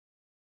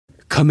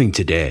Coming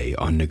today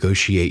on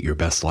Negotiate Your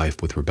Best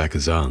Life with Rebecca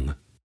Zung.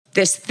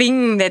 This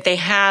thing that they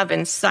have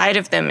inside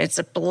of them, it's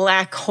a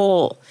black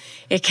hole.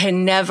 It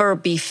can never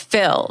be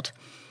filled.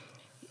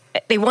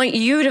 They want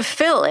you to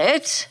fill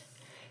it,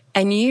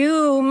 and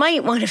you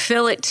might want to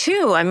fill it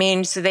too.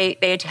 So they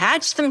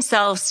attach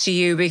themselves to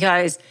you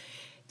because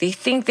they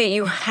think that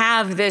you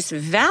have this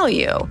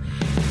value.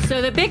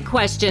 So the big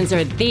questions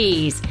are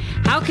these.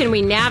 How can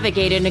we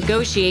navigate and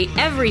negotiate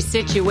every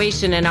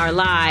situation in our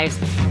lives,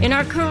 in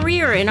our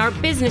career, in our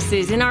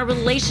businesses, in our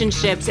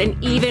relationships,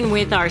 and even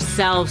with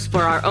ourselves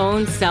for our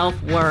own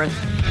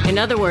self-worth? In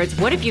other words,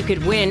 what if you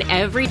could win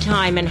every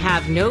time and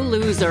have no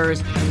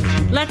losers?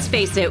 Let's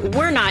face it,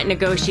 we're not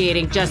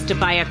negotiating just to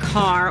buy a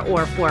car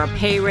or for a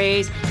pay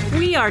raise.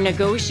 We are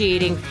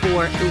negotiating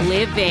for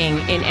living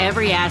in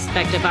every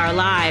aspect of our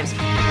lives.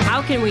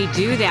 How can we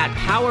do that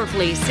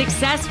powerfully,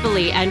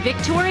 successfully, and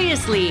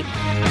victoriously?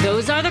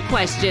 Those are the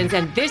questions,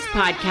 and this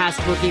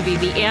podcast will give you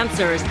the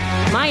answers.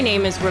 My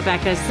name is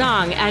Rebecca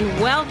Zung, and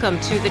welcome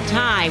to the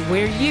time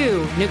where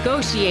you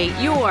negotiate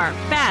your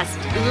best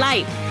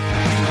life.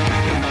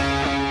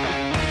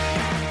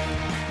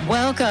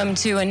 Welcome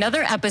to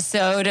another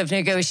episode of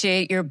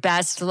Negotiate Your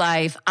Best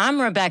Life. I'm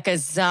Rebecca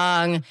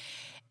Zung,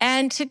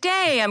 and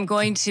today I'm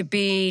going to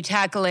be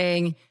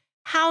tackling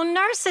how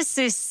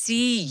narcissists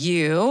see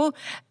you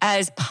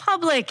as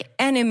public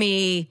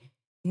enemy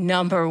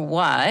number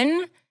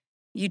one.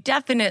 You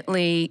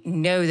definitely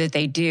know that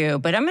they do,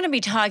 but I'm going to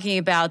be talking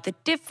about the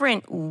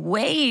different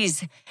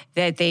ways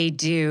that they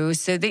do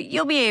so that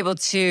you'll be able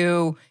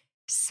to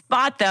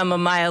spot them a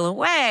mile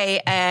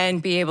away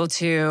and be able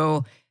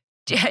to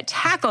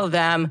tackle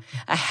them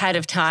ahead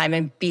of time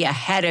and be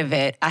ahead of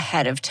it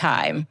ahead of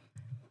time.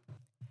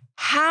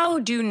 How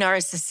do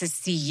narcissists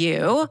see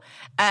you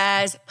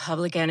as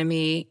public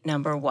enemy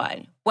number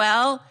one?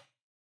 Well,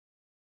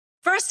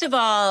 first of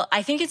all,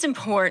 I think it's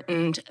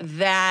important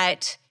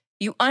that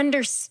you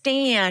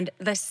understand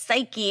the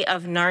psyche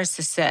of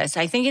narcissists.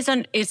 I think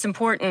it's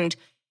important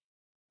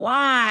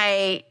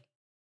why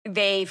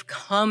they've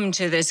come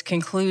to this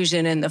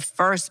conclusion in the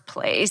first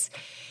place.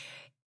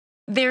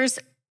 There's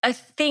a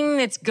thing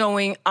that's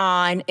going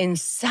on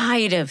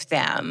inside of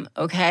them,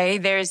 okay?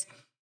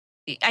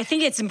 I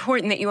think it's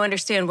important that you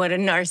understand what a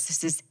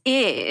narcissist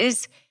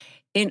is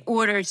in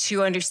order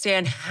to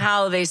understand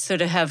how they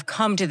sort of have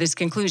come to this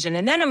conclusion.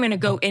 And then I'm going to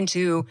go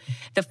into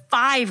the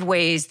 5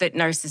 ways that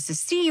narcissists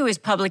see you as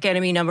public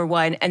enemy number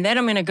one. And then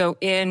I'm going to go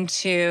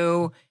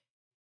into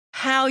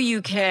how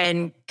you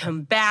can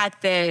combat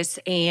this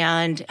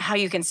and how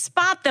you can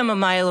spot them a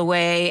mile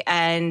away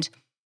and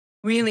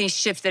really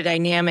shift the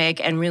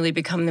dynamic and really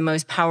become the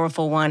most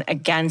powerful one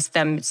against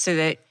them so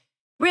that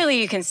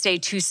really you can stay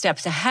 2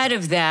 steps ahead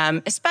of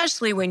them,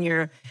 especially when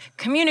you're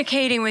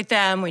communicating with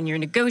them, when you're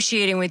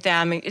negotiating with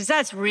them, because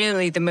that's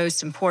really the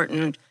most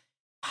important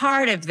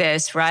part of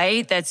this,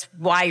 right? That's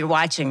why you're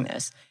watching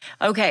this.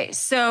 Okay,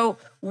 so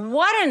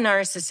what a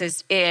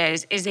narcissist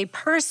is a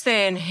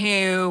person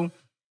who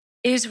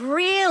is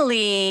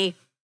really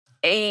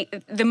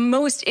the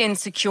most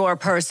insecure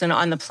person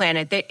on the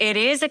planet. It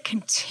is a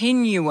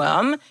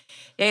continuum.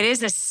 It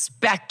is a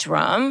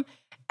spectrum.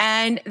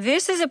 And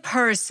this is a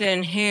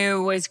person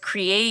who was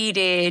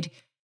created,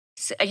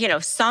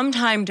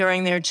 sometime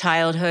during their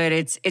childhood.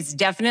 It's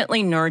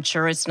definitely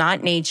nurture. It's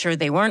not nature.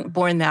 They weren't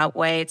born that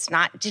way. It's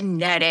not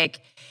genetic.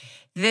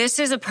 This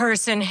is a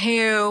person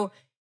who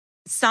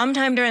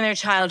sometime during their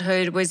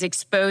childhood was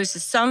exposed to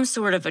some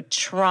sort of a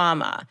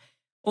trauma,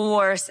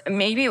 or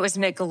maybe it was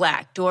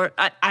neglect, or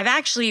I've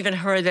actually even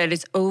heard that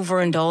it's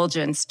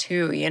overindulgence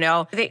too,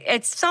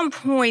 At some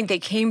point, they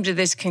came to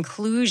this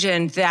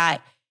conclusion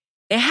that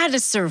they had to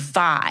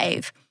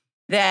survive,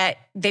 that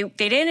they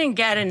didn't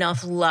get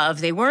enough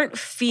love. They weren't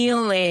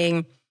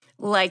feeling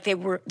like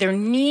their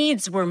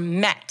needs were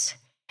met.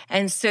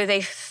 And so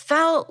they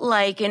felt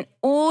like in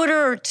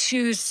order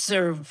to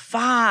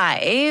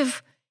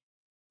survive,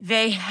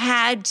 they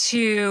had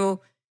to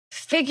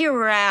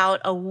figure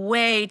out a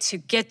way to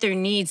get their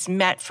needs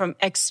met from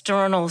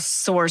external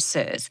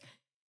sources.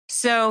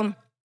 So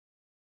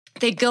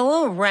they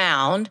go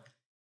around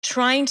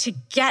trying to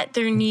get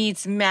their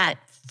needs met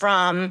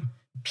from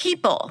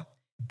people,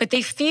 but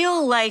they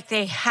feel like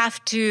they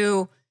have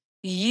to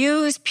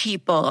use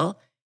people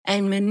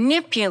and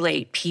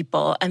manipulate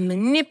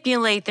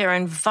their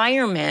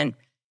environment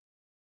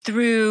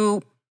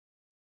through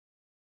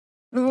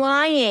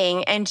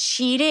lying and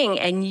cheating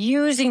and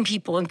using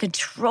people and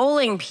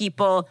controlling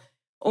people,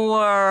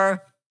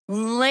 or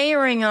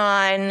layering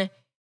on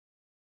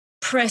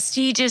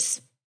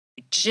prestigious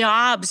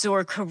jobs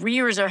or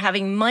careers or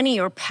having money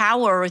or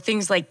power or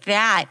things like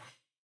that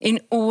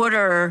in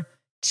order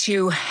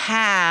to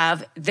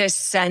have this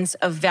sense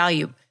of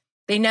value.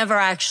 They never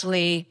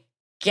actually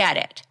get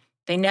it.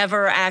 They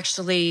never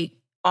actually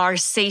are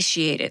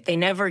satiated. They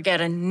never get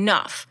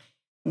enough.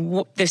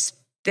 This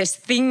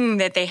thing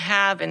that they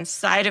have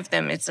inside of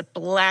them, it's a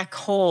black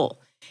hole.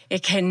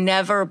 It can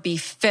never be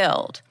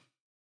filled.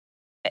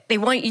 They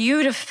want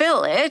you to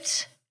fill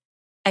it,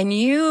 And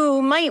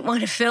you might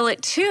want to fill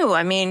it too.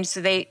 I mean,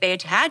 so they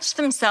attach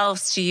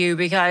themselves to you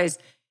because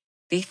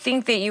they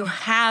think that you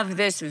have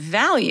this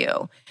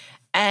value.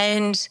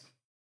 And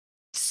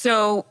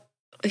so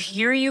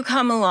here you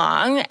come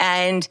along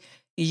and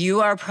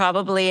you are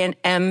probably an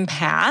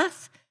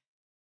empath.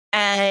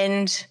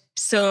 And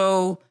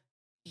so,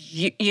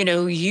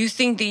 you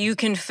think that you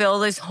can fill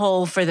this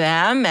hole for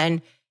them,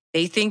 and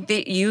they think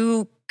that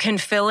you can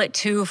fill it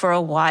too for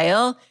a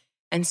while.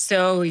 And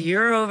so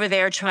you're over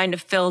there trying to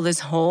fill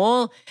this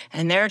hole,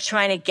 and they're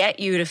trying to get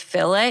you to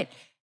fill it.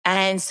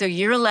 And so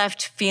you're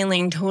left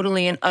feeling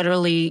totally and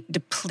utterly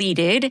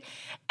depleted,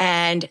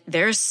 and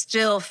they're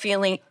still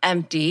feeling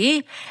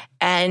empty.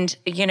 And,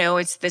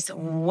 it's this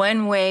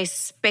one-way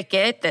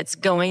spigot that's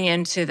going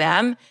into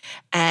them,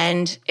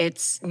 and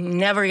it's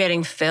never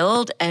getting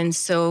filled. And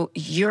so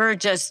you're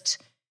just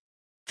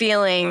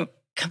feeling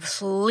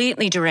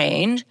completely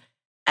drained,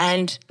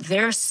 and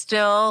they're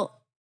still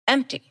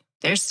empty.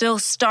 They're still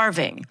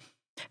starving,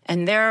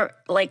 and they're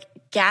like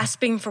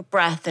gasping for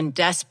breath and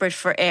desperate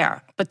for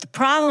air. But the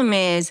problem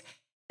is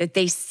that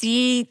they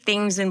see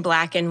things in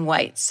black and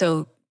white.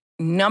 So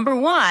the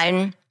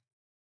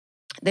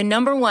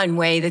number one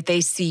way that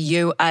they see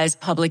you as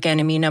public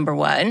enemy number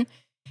one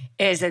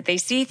is that they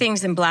see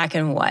things in black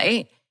and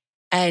white.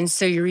 And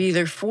so you're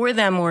either for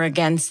them or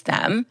against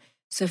them.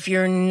 So if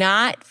you're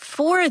not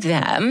for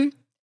them,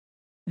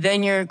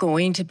 then you're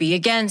going to be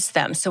against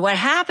them. So what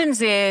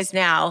happens is,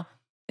 now,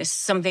 this is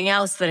something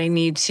else that I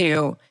need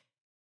to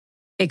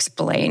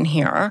explain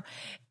here,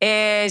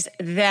 is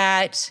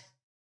that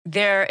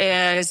there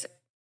is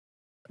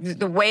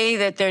the way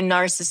that their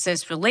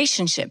narcissist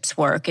relationships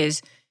work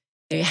is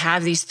they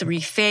have these three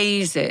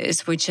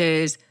phases, which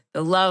is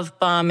the love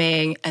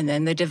bombing, and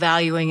then the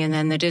devaluing, and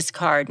then the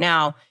discard.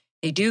 Now,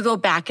 they do go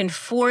back and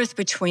forth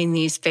between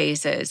these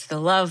phases, the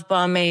love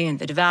bombing and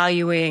the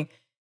devaluing,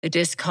 the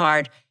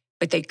discard,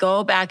 but they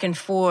go back and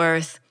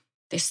forth.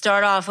 They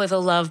start off with a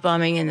love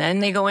bombing, and then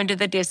they go into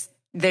the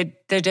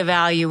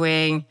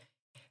devaluing,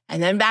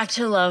 and then back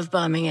to love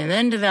bombing, and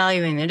then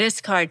devaluing, the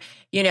discard.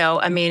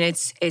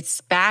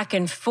 It's back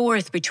and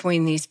forth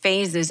between these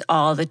phases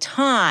all the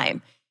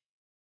time.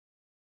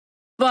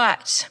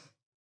 But,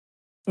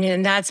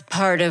 and that's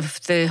part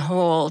of the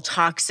whole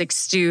toxic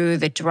stew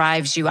that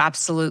drives you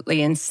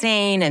absolutely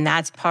insane, and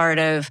that's part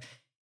of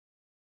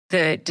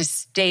the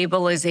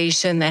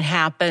destabilization that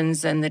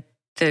happens, and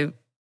the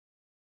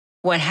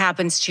what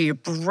happens to your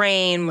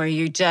brain, where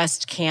you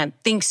just can't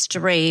think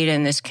straight,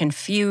 and this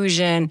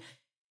confusion.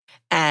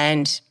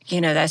 And,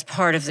 that's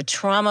part of the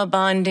trauma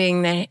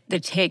bonding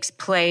that takes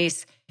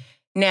place.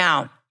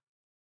 Now,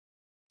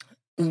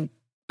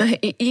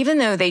 even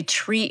though they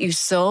treat you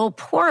so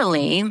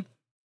poorly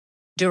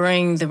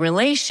during the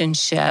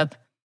relationship,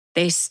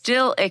 they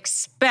still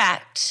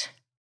expect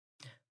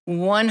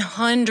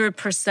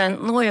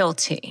 100%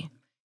 loyalty.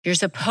 You're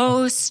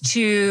supposed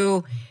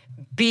to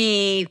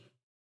be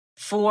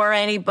for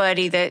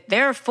anybody that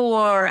they're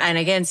for and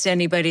against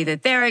anybody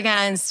that they're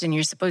against, and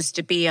you're supposed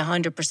to be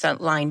 100%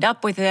 lined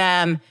up with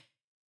them.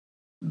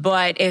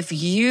 But if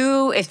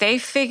they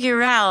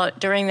figure out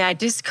during that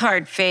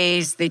discard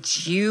phase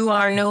that you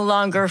are no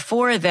longer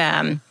for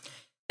them,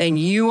 then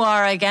you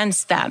are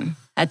against them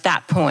at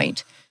that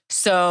point.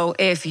 So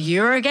if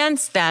you're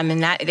against them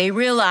and that they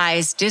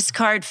realize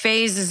discard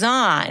phase is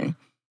on,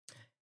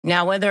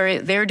 now whether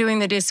they're doing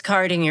the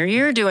discarding or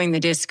you're doing the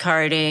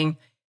discarding,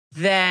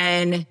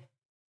 then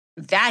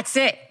that's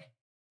it.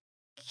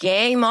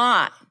 Game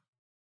on.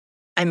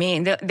 I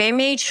mean, they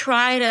may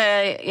try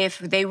to, if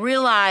they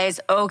realize,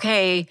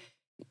 okay,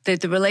 that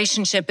the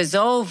relationship is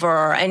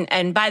over.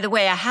 And by the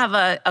way, I have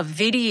a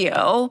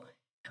video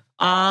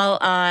all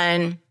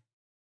on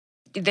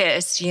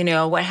this,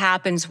 what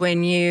happens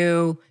when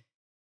you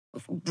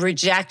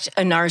reject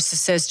a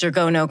narcissist or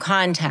go no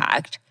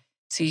contact.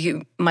 So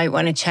you might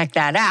want to check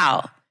that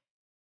out.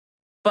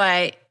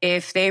 But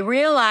if they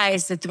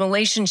realize that the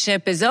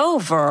relationship is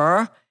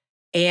over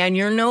and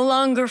you're no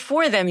longer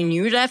for them and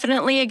you're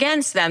definitely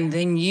against them,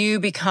 then you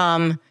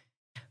become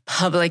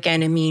public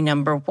enemy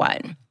number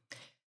one.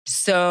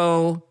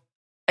 So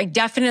I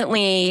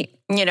definitely,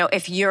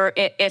 if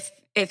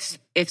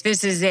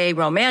this is a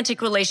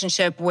romantic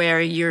relationship where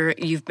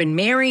you've been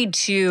married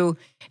to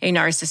a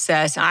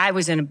narcissist, I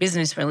was in a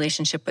business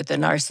relationship with a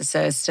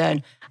narcissist,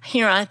 and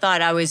I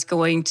thought I was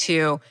going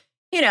to,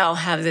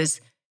 have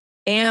this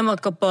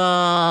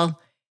amicable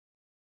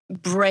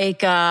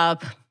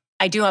breakup.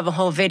 I do have a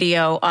whole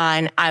video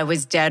on I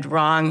was dead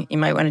wrong. You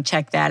might want to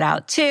check that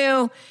out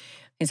too.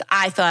 Because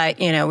I thought,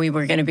 we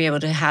were going to be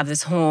able to have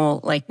this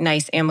whole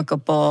nice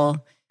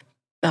amicable,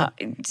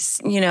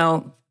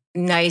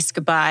 nice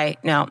goodbye.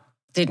 No,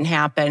 didn't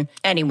happen.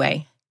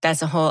 Anyway,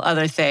 that's a whole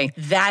other thing.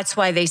 That's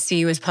why they see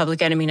you as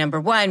public enemy number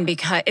one,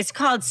 because it's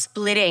called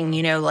splitting,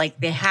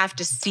 they have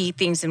to see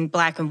things in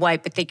black and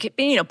white, but they could,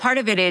 part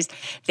of it is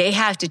they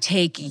have to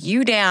take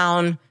you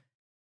down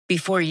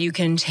before you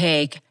can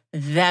take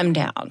them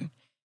down.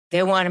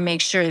 They want to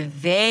make sure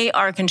they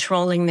are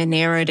controlling the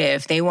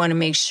narrative. They want to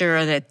make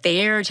sure that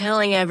they're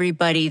telling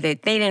everybody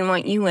that they didn't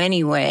want you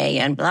anyway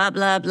and blah,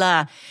 blah,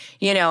 blah.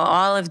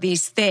 All of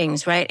these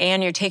things, right?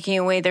 And you're taking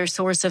away their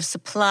source of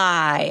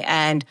supply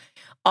and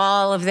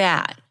all of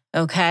that,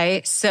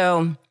 okay?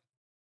 So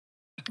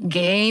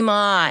game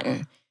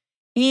on.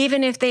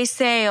 Even if they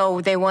say,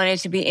 they want it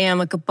to be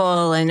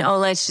amicable and,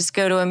 let's just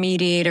go to a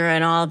mediator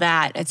and all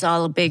that, it's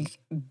all a big,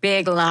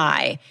 big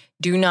lie.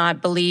 Do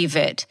not believe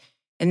it.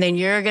 And then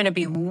you're going to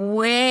be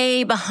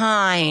way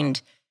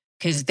behind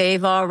because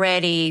they've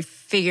already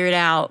figured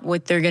out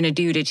what they're going to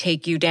do to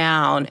take you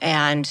down,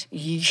 and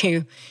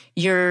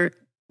you're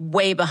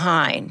way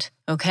behind,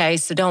 okay?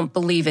 So don't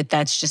believe it.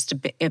 That's just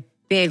a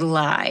big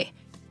lie.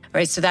 All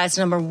right, so that's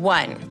number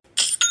one.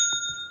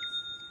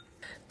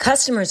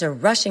 Customers are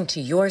rushing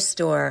to your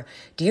store.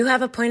 Do you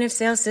have a point of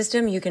sale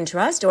system you can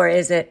trust, or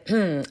is it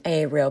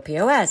a real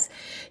POS?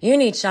 You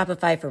need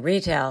Shopify for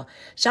retail.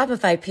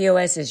 Shopify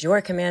POS is your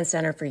command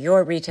center for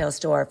your retail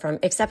store, from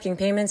accepting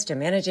payments to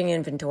managing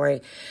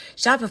inventory.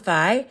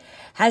 Shopify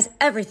has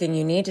everything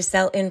you need to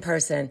sell in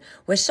person.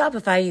 With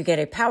Shopify, you get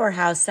a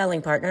powerhouse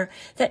selling partner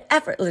that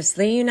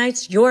effortlessly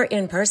unites your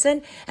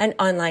in-person and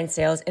online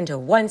sales into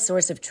one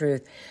source of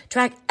truth.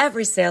 Track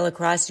every sale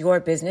across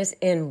your business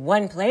in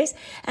one place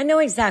and know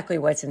exactly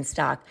what's in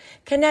stock.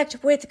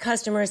 Connect with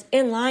customers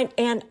in-line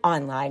and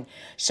online.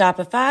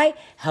 Shopify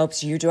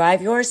helps you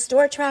drive your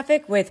store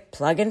traffic with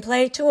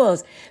plug-and-play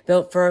tools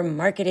built for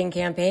marketing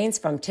campaigns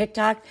from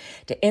TikTok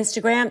to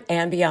Instagram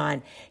and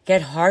beyond.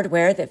 Get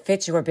hardware that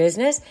fits your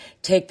business.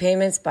 Take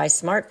payments by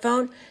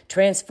smartphone.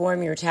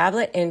 Transform your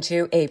tablet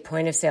into a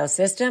point-of-sale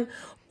system,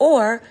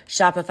 or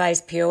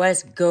Shopify's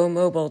POS Go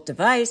mobile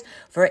device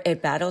for a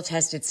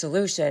battle-tested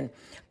solution.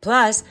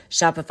 Plus,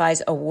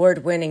 Shopify's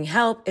award-winning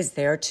help is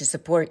there to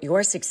support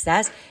your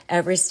success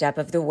every step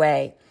of the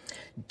way.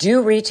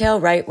 Do retail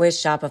right with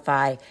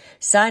Shopify.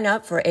 Sign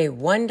up for a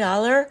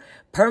 $1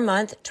 per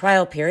month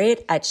trial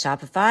period at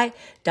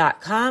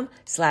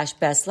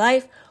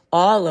shopify.com/bestlife,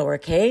 all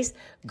lowercase.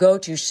 Go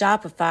to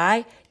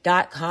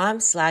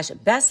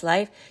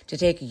shopify.com/bestlife to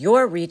take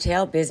your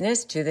retail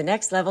business to the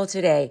next level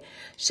today.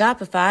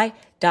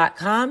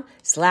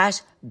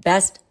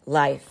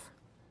 Shopify.com/bestlife.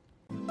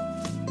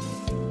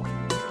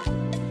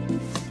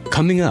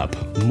 Coming up,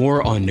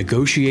 more on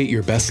Negotiate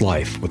Your Best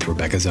Life with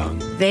Rebecca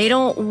Zung. They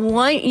don't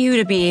want you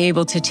to be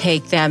able to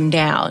take them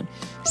down.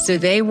 So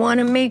they want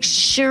to make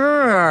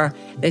sure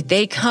that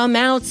they come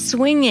out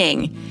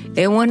swinging.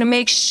 They want to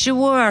make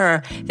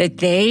sure that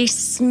they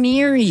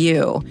smear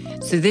you.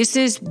 So this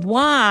is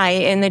why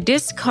in the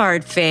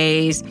discard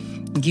phase,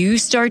 you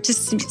start to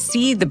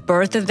see the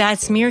birth of that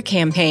smear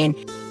campaign.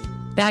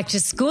 Back to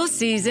school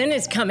season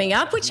is coming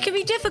up, which can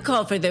be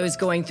difficult for those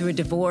going through a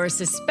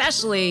divorce,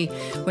 especially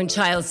when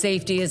child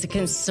safety is a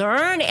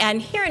concern.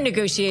 And here at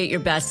Negotiate Your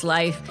Best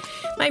Life,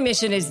 my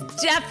mission is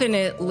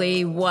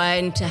definitely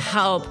one to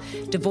help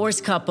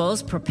divorced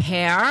couples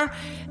prepare,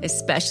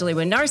 especially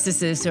when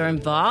narcissists are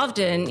involved.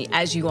 And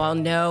as you all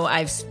know,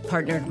 I've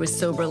partnered with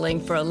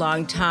SoberLink for a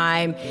long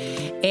time.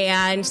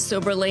 And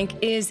SoberLink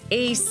is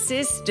a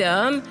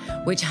system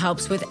which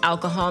helps with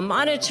alcohol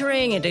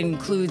monitoring. It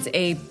includes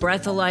a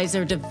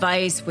breathalyzer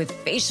device with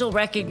facial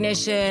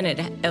recognition.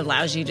 It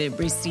allows you to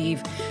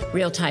receive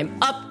real-time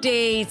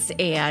updates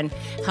and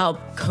help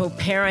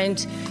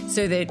co-parent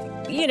so that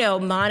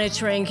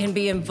monitoring can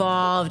be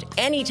involved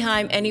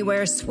anytime,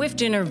 anywhere,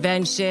 swift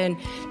intervention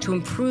to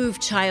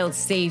improve child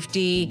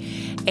safety.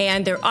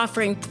 And they're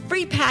offering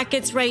free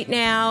packets right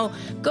now.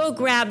 Go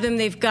grab them.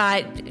 They've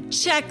got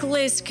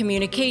checklists,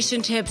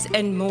 communication tips,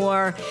 and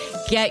more.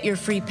 Get your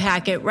free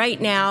packet right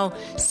now.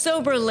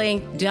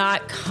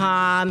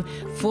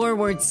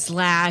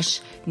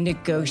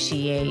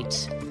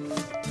 Soberlink.com/negotiate.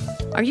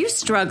 Are you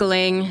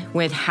struggling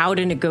with how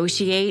to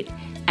negotiate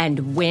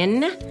and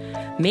win?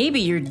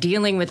 Maybe you're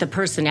dealing with a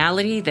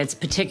personality that's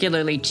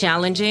particularly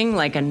challenging,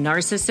 like a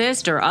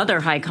narcissist or other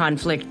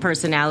high-conflict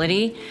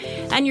personality,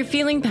 and you're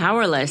feeling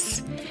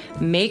powerless.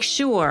 Make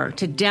sure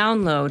to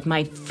download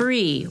my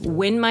free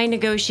Win My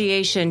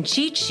Negotiation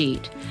cheat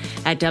sheet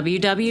at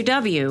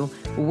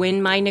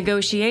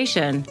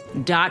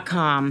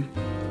www.winmynegotiation.com.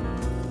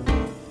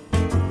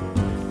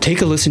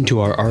 Take a listen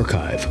to our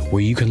archive,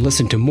 where you can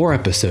listen to more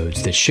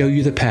episodes that show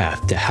you the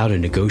path to how to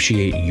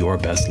negotiate your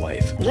best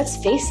life. Let's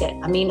face it.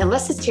 I mean,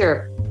 unless it's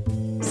your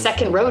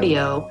second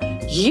rodeo,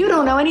 you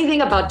don't know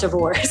anything about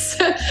divorce,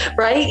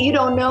 right? You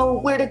don't know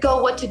where to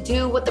go, what to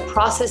do, what the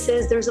process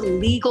is. There's a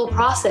legal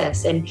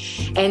process, and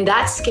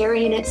that's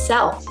scary in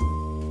itself.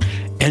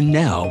 And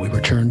now we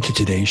return to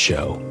today's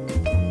show.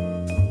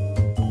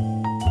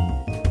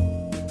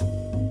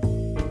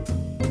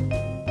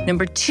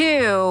 Number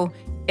two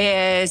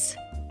is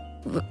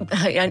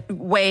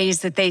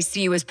ways that they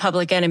see you as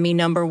public enemy.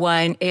 Number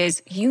one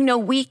is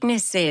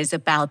weaknesses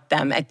about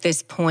them at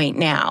this point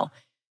now.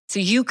 So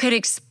you could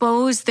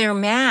expose their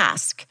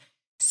mask.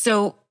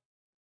 So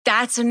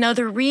that's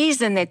another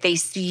reason that they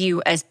see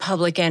you as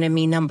public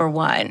enemy number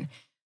one.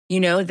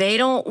 They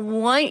don't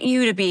want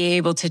you to be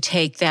able to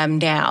take them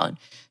down.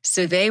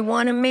 So they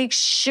want to make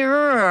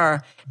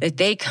sure that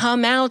they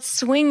come out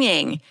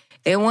swinging.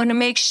 They want to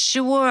make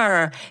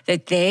sure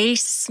that they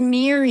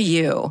smear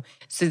you.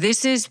 So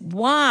this is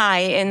why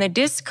in the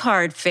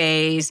discard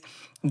phase,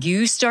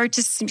 you start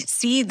to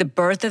see the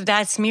birth of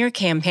that smear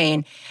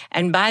campaign.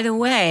 And by the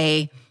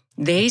way,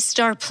 they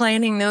start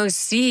planting those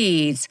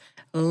seeds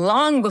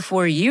long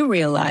before you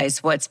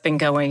realize what's been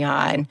going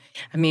on.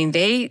 I mean,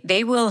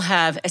 they will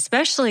have,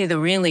 especially the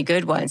really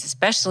good ones,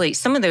 especially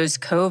some of those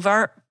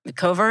covert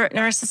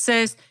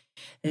narcissists,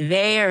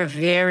 they are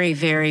very,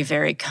 very,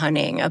 very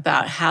cunning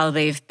about how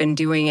they've been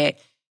doing it.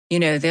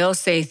 They'll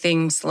say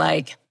things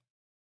like,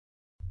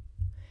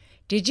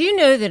 did you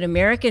know that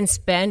Americans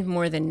spend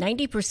more than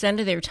 90%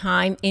 of their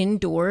time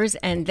indoors,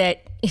 and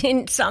that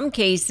in some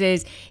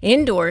cases,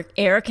 indoor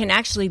air can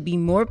actually be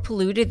more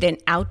polluted than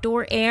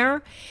outdoor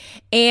air,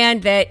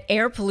 and that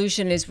air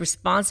pollution is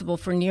responsible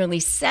for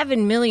nearly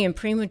 7 million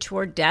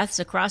premature deaths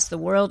across the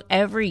world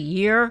every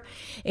year?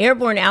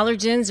 Airborne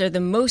allergens are the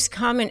most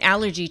common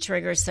allergy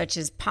triggers, such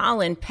as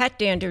pollen, pet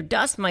dander,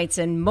 dust mites,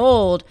 and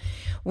mold.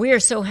 We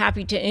are so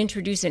happy to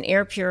introduce an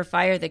air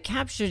purifier that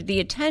captured the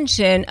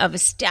attention of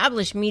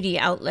established media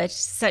outlets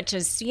such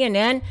as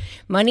CNN,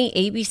 Money,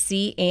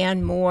 ABC,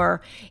 and more.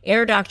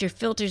 Air Doctor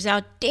filters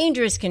out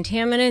dangerous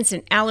contaminants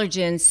and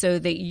allergens so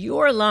that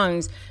your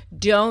lungs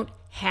don't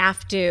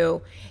have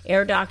to.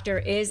 Air Doctor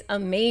is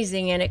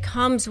amazing, and it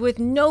comes with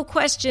no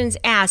questions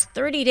asked,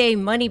 30-day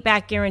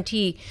money-back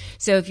guarantee.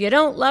 So if you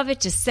don't love it,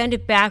 just send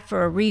it back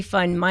for a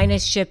refund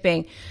minus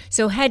shipping.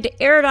 So head to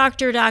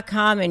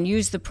airdoctor.com and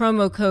use the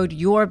promo code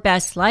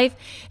YourBestLife,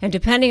 and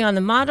depending on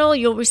the model,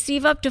 you'll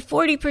receive up to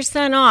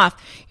 40%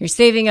 off. You're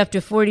saving up to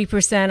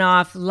 40%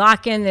 off.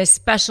 Lock in this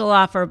special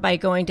offer by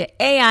going to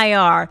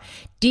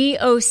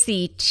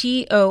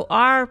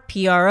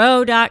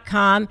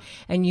AIRDOCTORPRO.com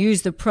and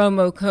use the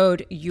promo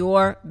code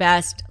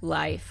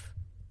YourBestLife.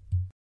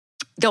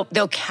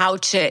 They'll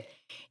couch it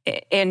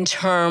in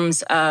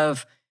terms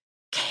of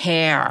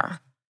care.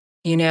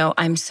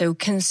 I'm so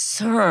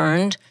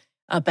concerned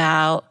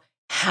about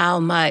how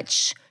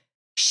much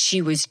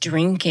she was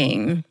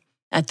drinking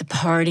at the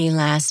party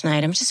last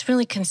night. I'm just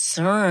really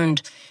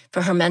concerned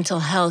for her mental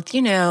health.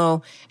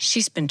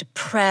 She's been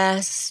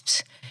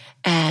depressed.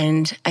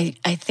 And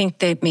I think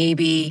that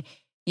maybe,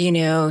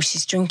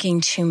 she's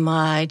drinking too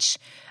much.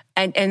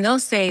 And they'll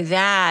say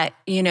that,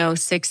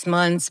 6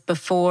 months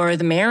before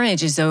the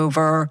marriage is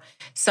over,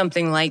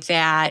 something like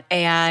that.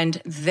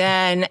 And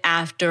then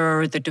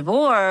after the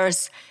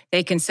divorce,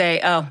 they can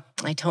say, oh,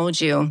 I told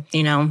you,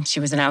 she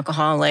was an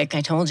alcoholic.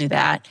 I told you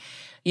that,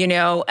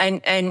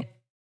 and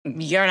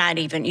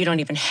you don't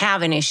even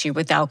have an issue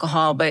with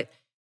alcohol, but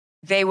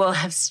they will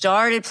have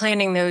started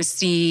planting those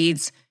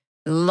seeds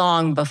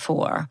long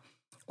before.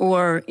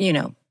 Or,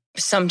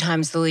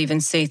 sometimes they'll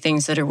even say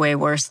things that are way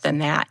worse than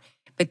that.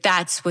 But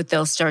that's what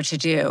they'll start to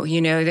do,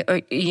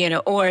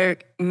 or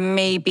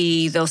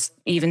maybe they'll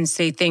even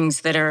say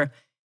things that are,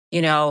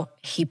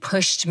 he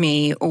pushed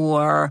me,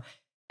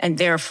 and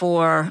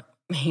therefore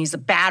he's a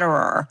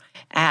batterer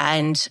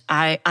and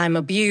I'm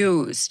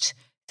abused,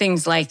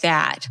 things like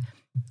that,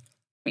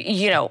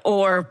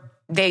 or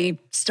they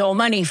stole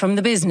money from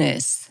the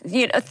business,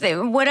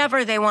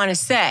 whatever they want to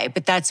say,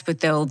 but that's what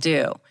they'll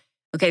do.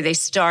 Okay, they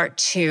start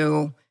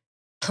to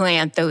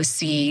plant those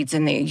seeds,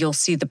 and you'll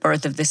see the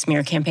birth of the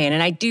smear campaign.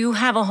 And I do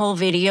have a whole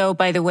video,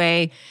 by the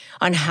way,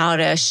 on how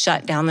to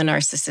shut down the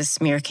narcissist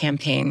smear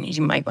campaign.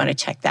 You might want to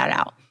check that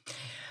out.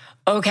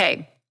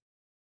 Okay,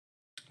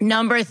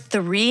 number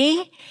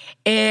 3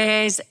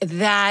 is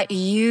that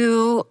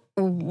you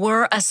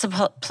were a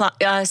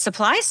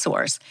supply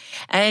source.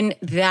 And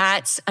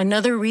that's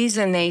another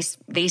reason they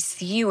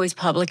see you as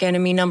public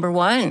enemy number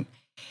 1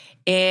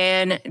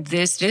 in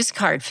this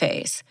discard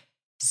phase.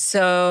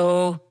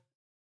 So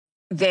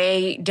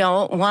they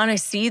don't want to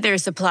see their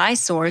supply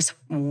source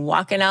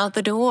walking out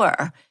the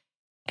door.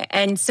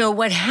 And so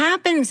what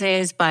happens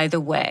is, by the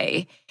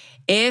way,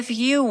 if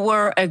you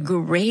were a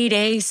grade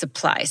A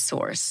supply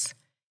source,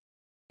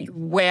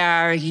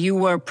 where you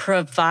were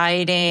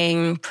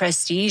providing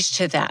prestige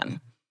to them,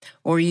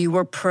 or you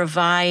were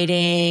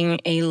providing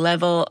a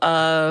level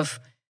of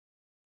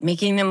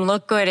making them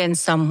look good in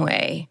some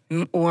way,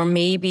 or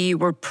maybe you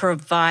were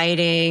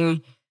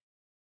providing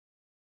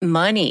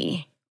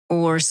money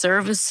or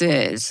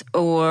services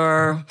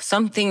or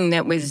something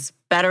that was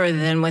better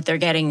than what they're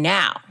getting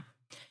now,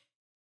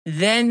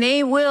 then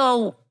they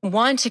will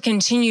want to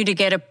continue to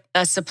get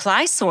a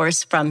supply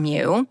source from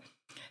you.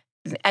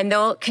 And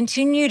they'll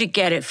continue to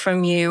get it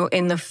from you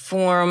in the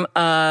form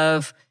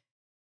of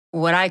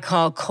what I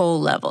call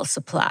coal level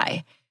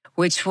supply,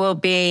 which will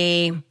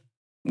be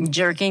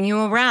jerking you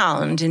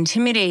around,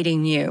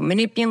 intimidating you,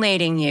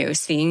 manipulating you,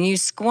 seeing you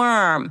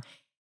squirm.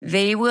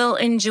 They will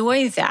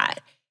enjoy that.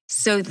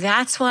 So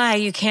that's why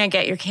you can't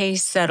get your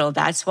case settled.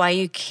 That's why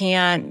you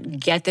can't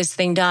get this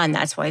thing done.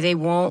 That's why they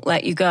won't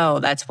let you go.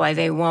 That's why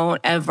they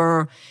won't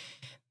ever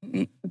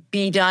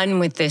be done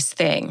with this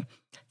thing.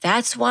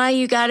 That's why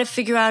you got to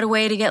figure out a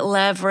way to get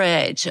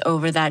leverage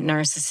over that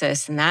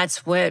narcissist. And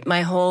that's what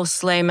my whole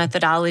SLAY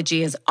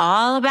methodology is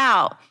all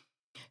about,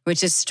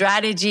 which is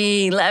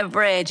strategy,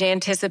 leverage,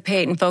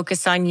 anticipate, and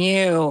focus on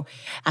you.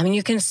 I mean,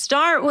 you can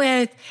start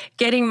with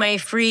getting my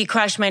free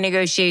Crush My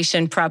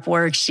Negotiation prep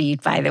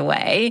worksheet, by the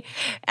way,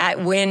 at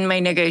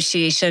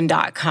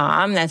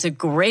winmynegotiation.com. That's a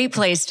great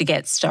place to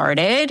get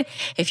started.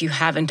 If you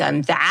haven't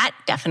done that,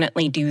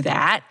 definitely do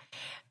that.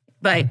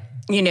 But,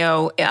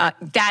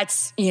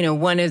 that's,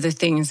 one of the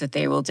things that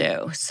they will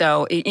do.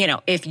 So,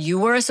 if you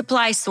were a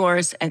supply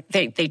source, and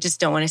they just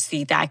don't want to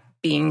see that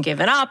being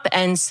given up.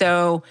 And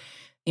so,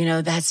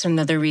 that's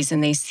another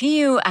reason they see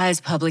you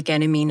as public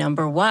enemy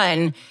number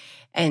one.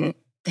 And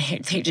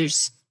they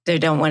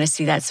don't want to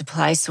see that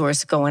supply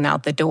source going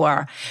out the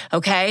door.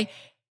 Okay.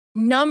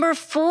 Number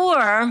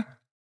four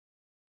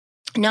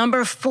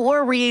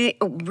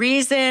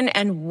reason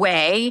and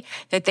way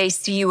that they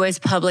see you as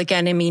public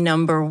enemy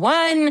number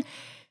one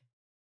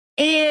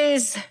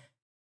is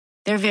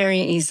they're very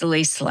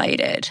easily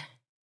slighted.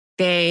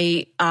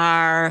 They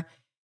are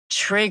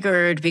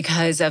triggered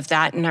because of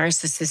that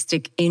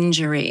narcissistic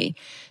injury.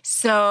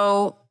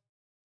 So,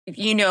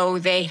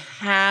 they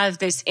have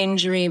this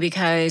injury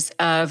because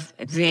of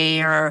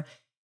their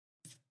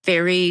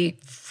very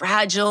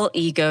fragile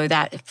ego,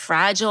 that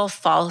fragile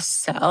false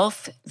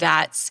self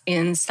that's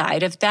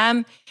inside of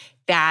them,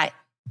 that,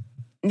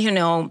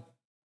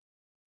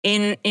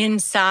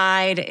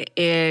 inside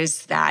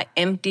is that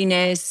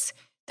emptiness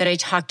that I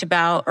talked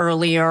about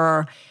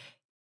earlier.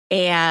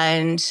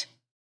 And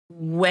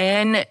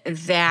when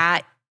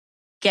that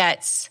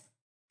gets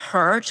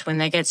hurt, when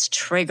that gets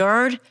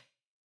triggered,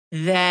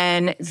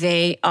 then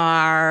they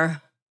are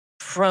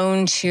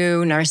prone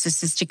to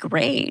narcissistic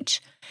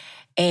rage.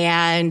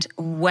 And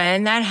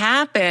when that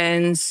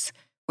happens,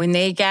 when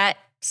they get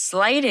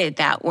slighted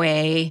that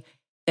way,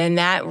 then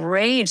that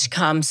rage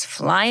comes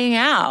flying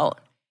out.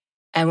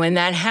 And when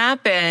that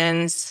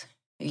happens,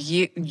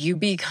 you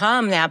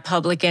become that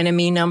public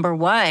enemy number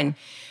one.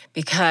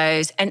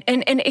 Because, and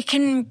it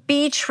can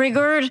be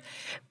triggered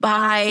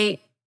by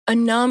a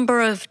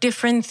number of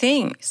different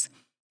things.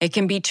 It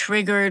can be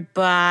triggered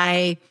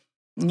by,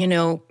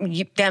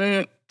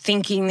 them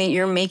thinking that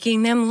you're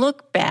making them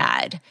look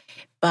bad,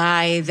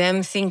 by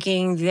them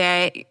thinking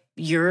that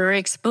you're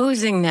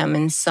exposing them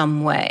in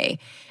some way,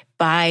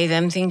 by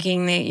them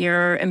thinking that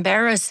you're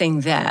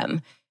embarrassing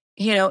them.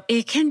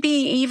 It can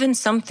be even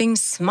something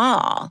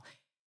small.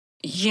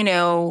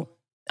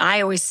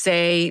 I always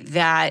say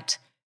that,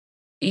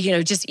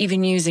 just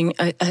even using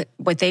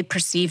what they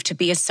perceive to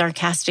be a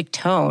sarcastic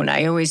tone.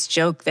 I always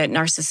joke that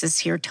narcissists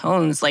hear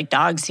tones like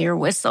dogs hear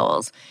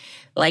whistles.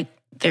 Like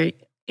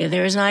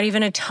there's not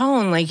even a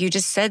tone, like you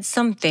just said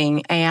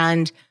something.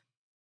 And,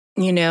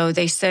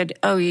 they said,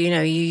 oh, you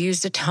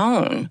used a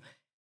tone.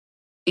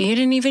 You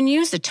didn't even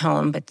use a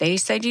tone, but they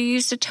said you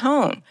used a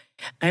tone.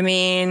 I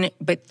mean,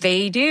 but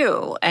they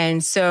do.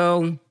 And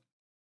so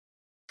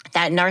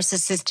that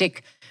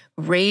narcissistic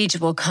rage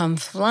will come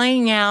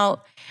flying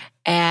out.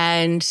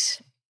 And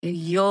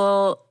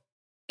you'll,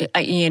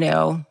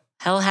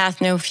 hell hath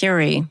no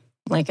fury,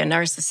 like a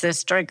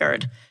narcissist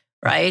triggered,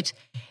 right?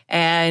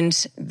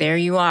 And there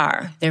you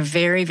are. They're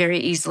very, very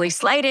easily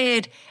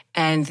slighted.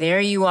 And there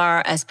you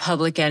are as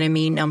public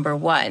enemy number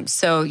one.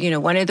 So,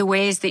 one of the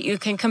ways that you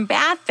can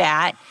combat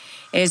that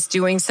is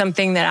doing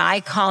something that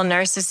I call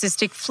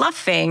narcissistic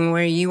fluffing,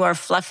 where you are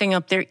fluffing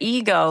up their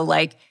ego,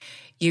 like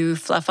you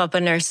fluff up a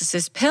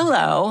narcissist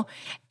pillow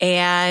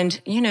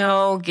and,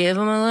 give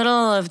them a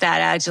little of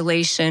that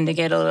adulation to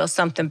get a little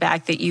something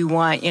back that you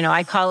want.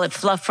 I call it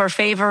fluff for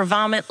favor,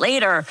 vomit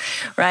later,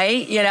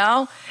 right?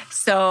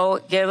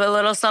 So give a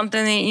little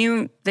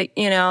something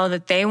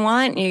that they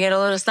want, you get a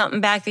little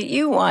something back that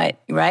you want,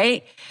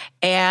 right?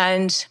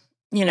 And,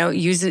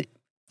 use it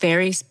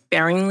very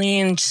sparingly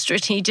and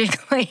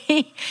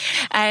strategically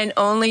and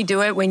only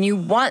do it when you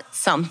want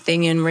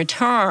something in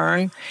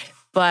return.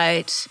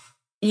 But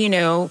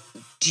do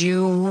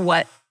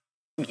what,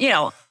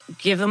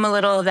 give them a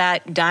little of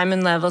that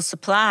diamond level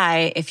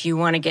supply if you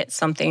want to get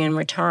something in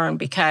return,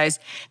 because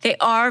they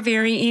are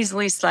very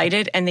easily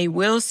slighted and they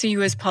will see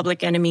you as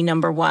public enemy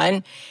number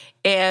one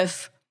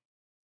if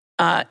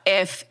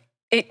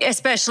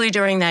especially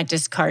during that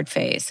discard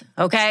phase.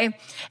 Okay.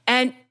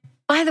 And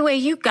by the way,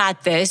 you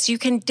got this. You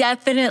can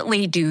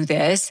definitely do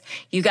this.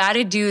 You got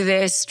to do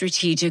this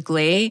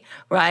strategically,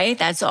 right?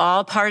 That's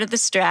all part of the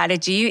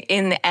strategy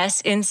in the S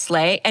in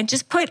SLAY. And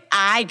just put,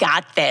 I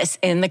got this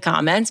in the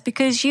comments,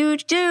 because you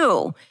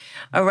do.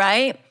 All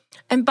right.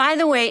 And by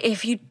the way,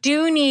 if you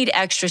do need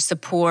extra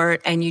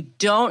support and you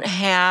don't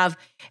have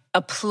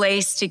a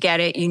place to get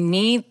it, you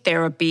need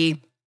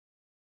therapy.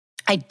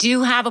 I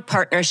do have a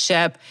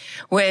partnership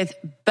with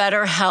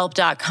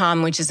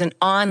BetterHelp.com, which is an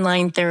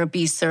online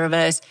therapy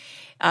service.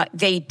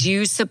 They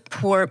do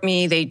support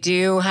me. They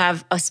do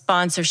have a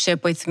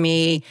sponsorship with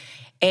me,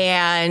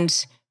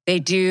 and they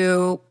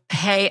do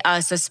pay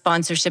us a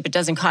sponsorship. It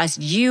doesn't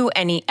cost you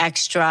any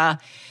extra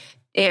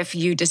if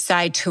you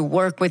decide to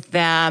work with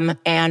them,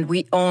 and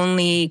we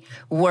only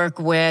work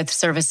with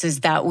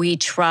services that we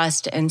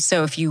trust. And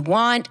so if you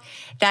want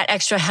that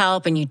extra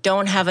help and you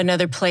don't have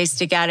another place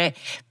to get it,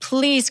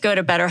 please go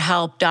to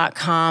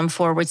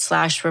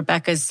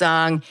betterhelp.com/Rebecca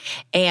Zung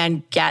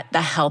and get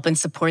the help and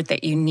support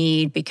that you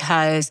need,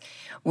 because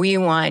we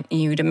want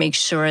you to make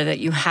sure that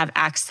you have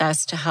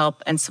access to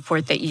help and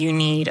support that you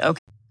need.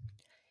 Okay.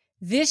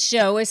 This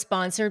show is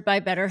sponsored by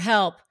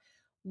BetterHelp.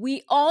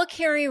 We all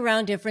carry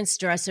around different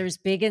stressors,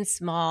 big and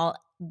small.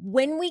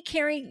 When we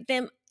carry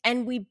them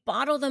and we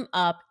bottle them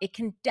up, it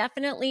can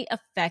definitely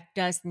affect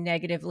us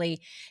negatively.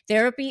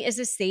 Therapy is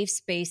a safe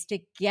space to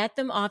get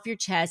them off your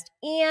chest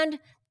and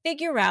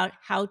figure out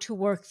how to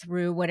work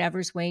through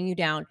whatever's weighing you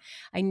down.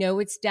 I know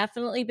it's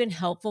definitely been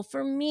helpful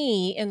for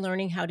me in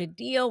learning how to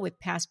deal with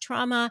past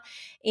trauma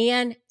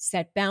and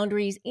set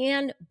boundaries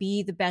and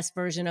be the best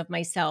version of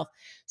myself.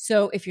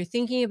 So if you're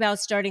thinking about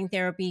starting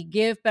therapy,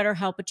 give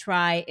BetterHelp a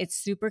try. It's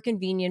super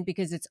convenient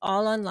because it's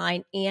all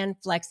online and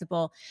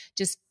flexible.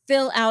 Just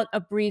fill out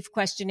a brief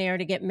questionnaire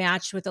to get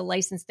matched with a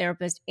licensed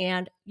therapist,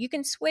 and you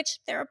can switch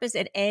therapists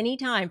at any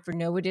time for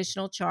no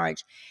additional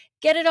charge.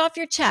 Get it off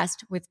your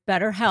chest with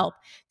BetterHelp.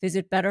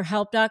 Visit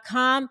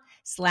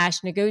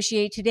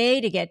betterhelp.com/negotiate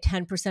today to get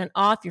 10%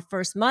 off your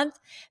first month.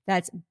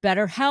 That's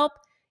BetterHelp,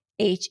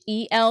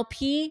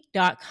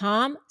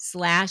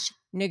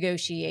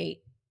 HELP.com/negotiate.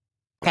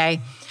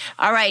 Okay.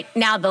 All right.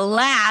 Now, the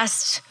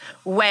last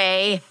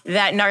way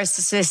that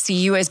narcissists see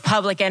you as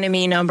public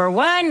enemy number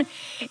one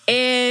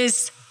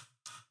is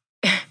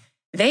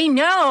they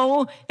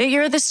know that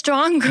you're the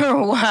stronger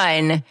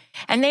one,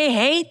 and they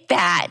hate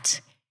that.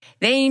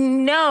 They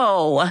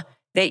know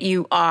that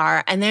you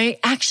are, and they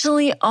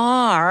actually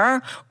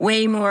are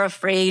way more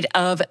afraid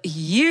of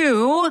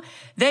you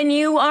than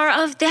you are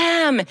of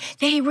them.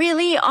 They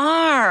really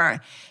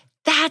are.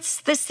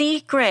 That's the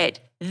secret.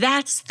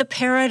 That's the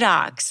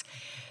paradox.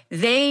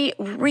 They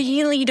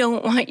really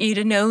don't want you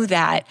to know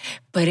that,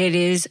 but it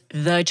is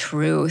the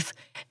truth.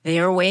 They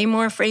are way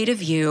more afraid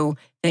of you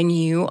than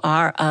you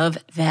are of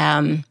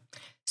them.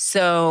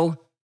 So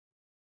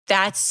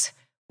that's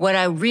what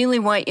I really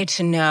want you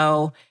to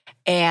know.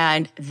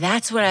 And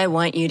that's what I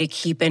want you to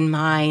keep in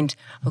mind.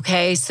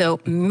 Okay. So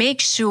make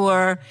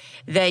sure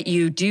that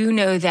you do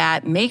know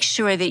that. Make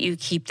sure that you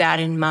keep that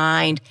in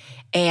mind,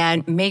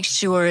 and make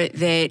sure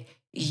that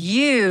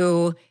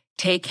you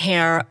take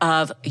care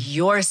of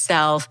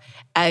yourself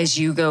as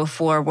you go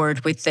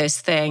forward with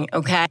this thing.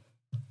 Okay.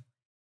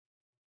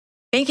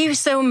 Thank you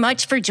so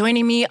much for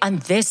joining me on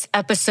this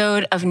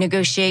episode of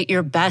Negotiate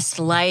Your Best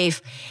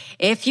Life.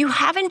 If you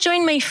haven't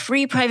joined my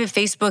free private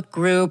Facebook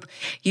group,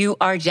 you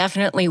are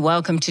definitely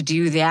welcome to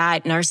do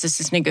that.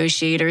 Narcissist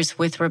Negotiators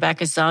with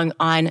Rebecca Zung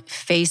on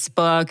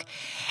Facebook.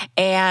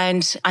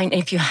 And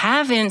if you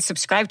haven't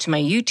subscribed to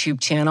my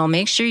YouTube channel,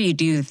 make sure you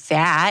do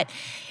that.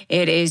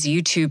 It is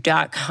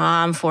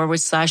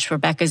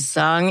youtube.com/Rebecca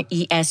Zung,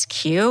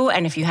 ESQ.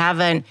 And if you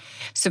haven't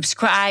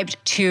subscribed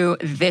to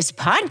this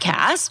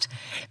podcast,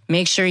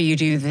 make sure you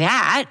do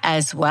that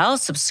as well.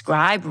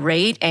 Subscribe,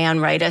 rate,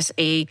 and write us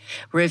a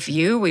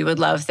review. We would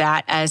love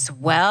that as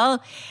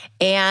well.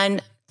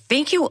 And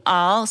thank you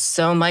all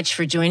so much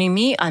for joining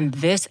me on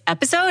this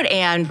episode.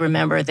 And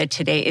remember that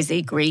today is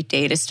a great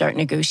day to start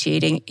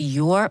negotiating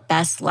your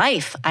best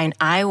life. And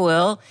I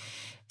will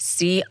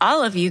see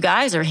all of you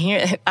guys, or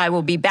here I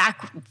will be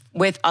back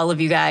with all of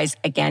you guys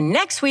again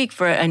next week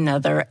for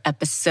another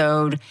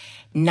episode.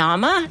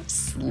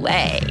 Namaste.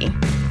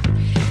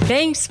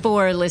 Thanks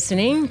for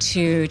listening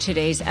to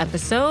today's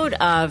episode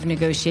of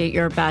Negotiate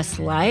Your Best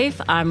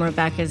Life. I'm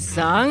Rebecca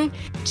Zung.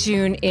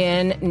 Tune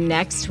in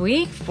next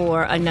week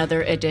for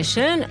another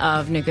edition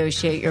of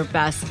Negotiate Your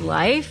Best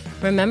Life.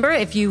 Remember,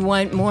 if you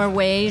want more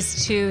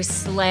ways to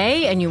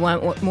slay and you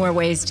want more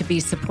ways to be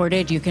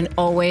supported, you can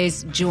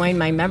always join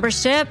my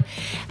membership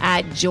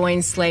at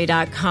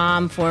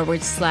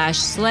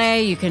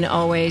joinslay.com/slay. You can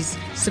always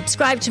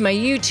subscribe to my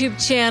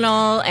YouTube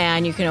channel,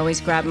 and you can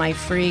always grab my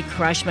free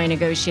Crush My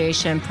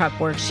Negotiation prep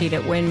worksheet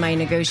at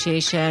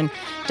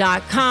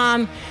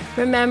winmynegotiation.com.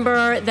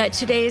 Remember that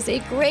today is a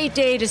great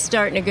day to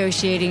start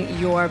negotiating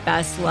your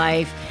best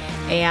life,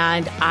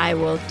 and I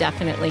will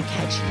definitely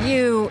catch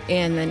you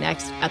in the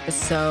next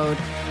episode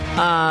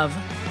of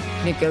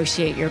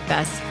Negotiate Your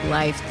Best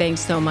Life.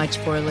 Thanks so much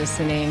for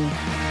listening.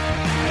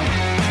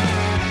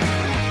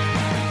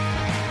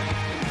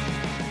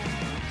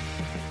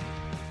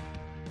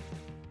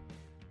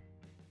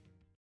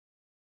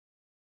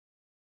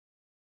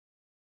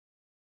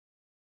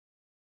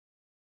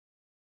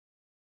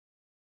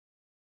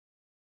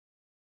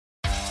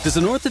 Does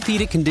an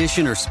orthopedic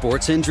condition or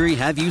sports injury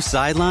have you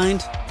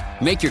sidelined?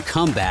 Make your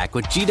comeback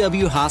with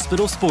GW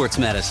Hospital Sports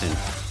Medicine.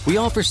 We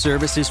offer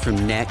services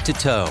from neck to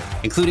toe,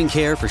 including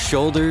care for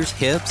shoulders,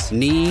 hips,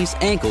 knees,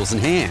 ankles,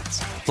 and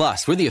hands.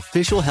 Plus, we're the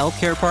official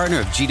healthcare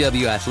partner of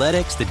GW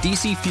Athletics, the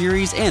DC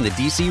Furies, and the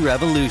DC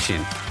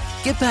Revolution.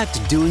 Get back to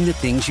doing the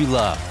things you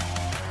love.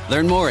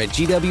 Learn more at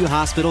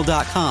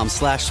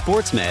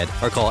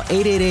gwhospital.com/sportsmed or call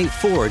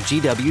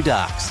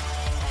 888-4GW-DOCS.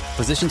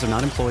 Physicians are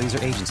not employees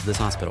or agents of this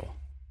hospital.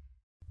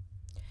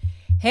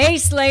 Hey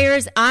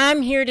Slayers,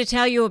 I'm here to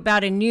tell you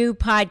about a new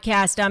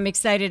podcast I'm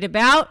excited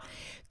about,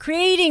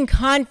 Creating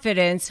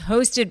Confidence,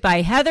 hosted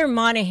by Heather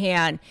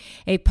Monahan,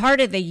 a part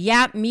of the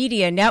Yap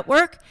Media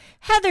Network.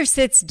 Heather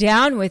sits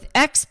down with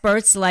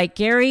experts like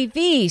Gary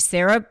Vee,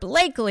 Sarah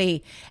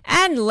Blakely,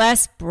 and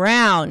Les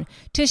Brown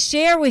to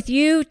share with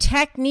you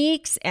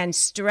techniques and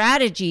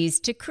strategies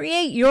to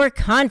create your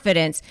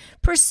confidence,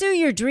 pursue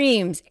your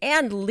dreams,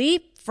 and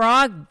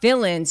leapfrog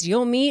villains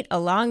you'll meet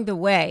along the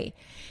way.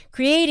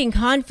 Creating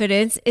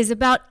Confidence is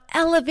about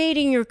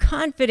elevating your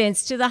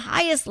confidence to the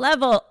highest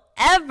level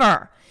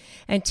ever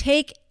and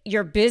take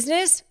your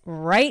business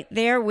right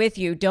there with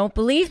you. Don't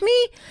believe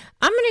me?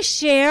 I'm going to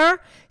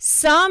share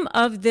some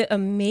of the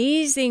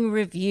amazing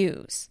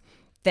reviews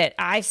that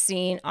I've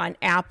seen on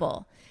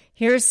Apple.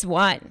 Here's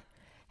one.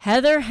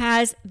 Heather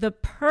has the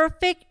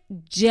perfect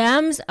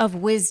gems of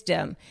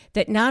wisdom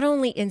that not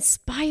only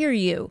inspire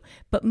you,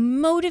 but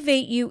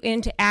motivate you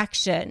into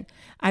action.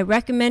 I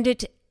recommend it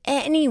to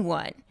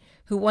anyone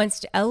who wants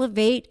to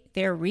elevate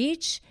their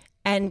reach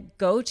and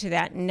go to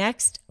that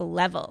next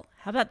level.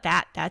 How about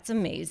that? That's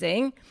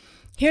amazing.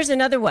 Here's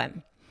another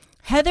one.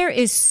 Heather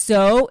is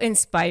so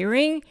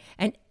inspiring,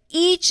 and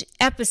each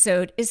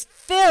episode is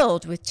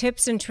filled with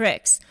tips and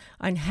tricks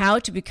on how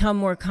to become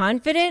more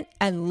confident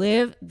and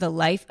live the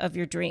life of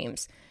your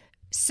dreams.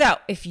 So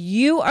if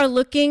you are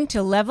looking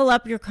to level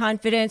up your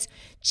confidence,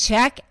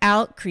 check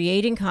out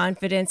Creating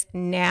Confidence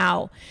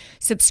now.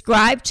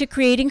 Subscribe to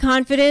Creating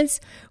Confidence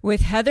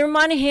with Heather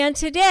Monahan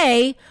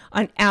today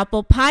on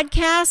Apple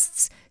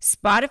Podcasts,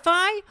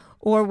 Spotify,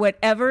 or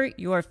whatever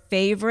your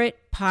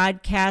favorite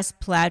podcast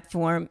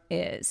platform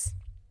is.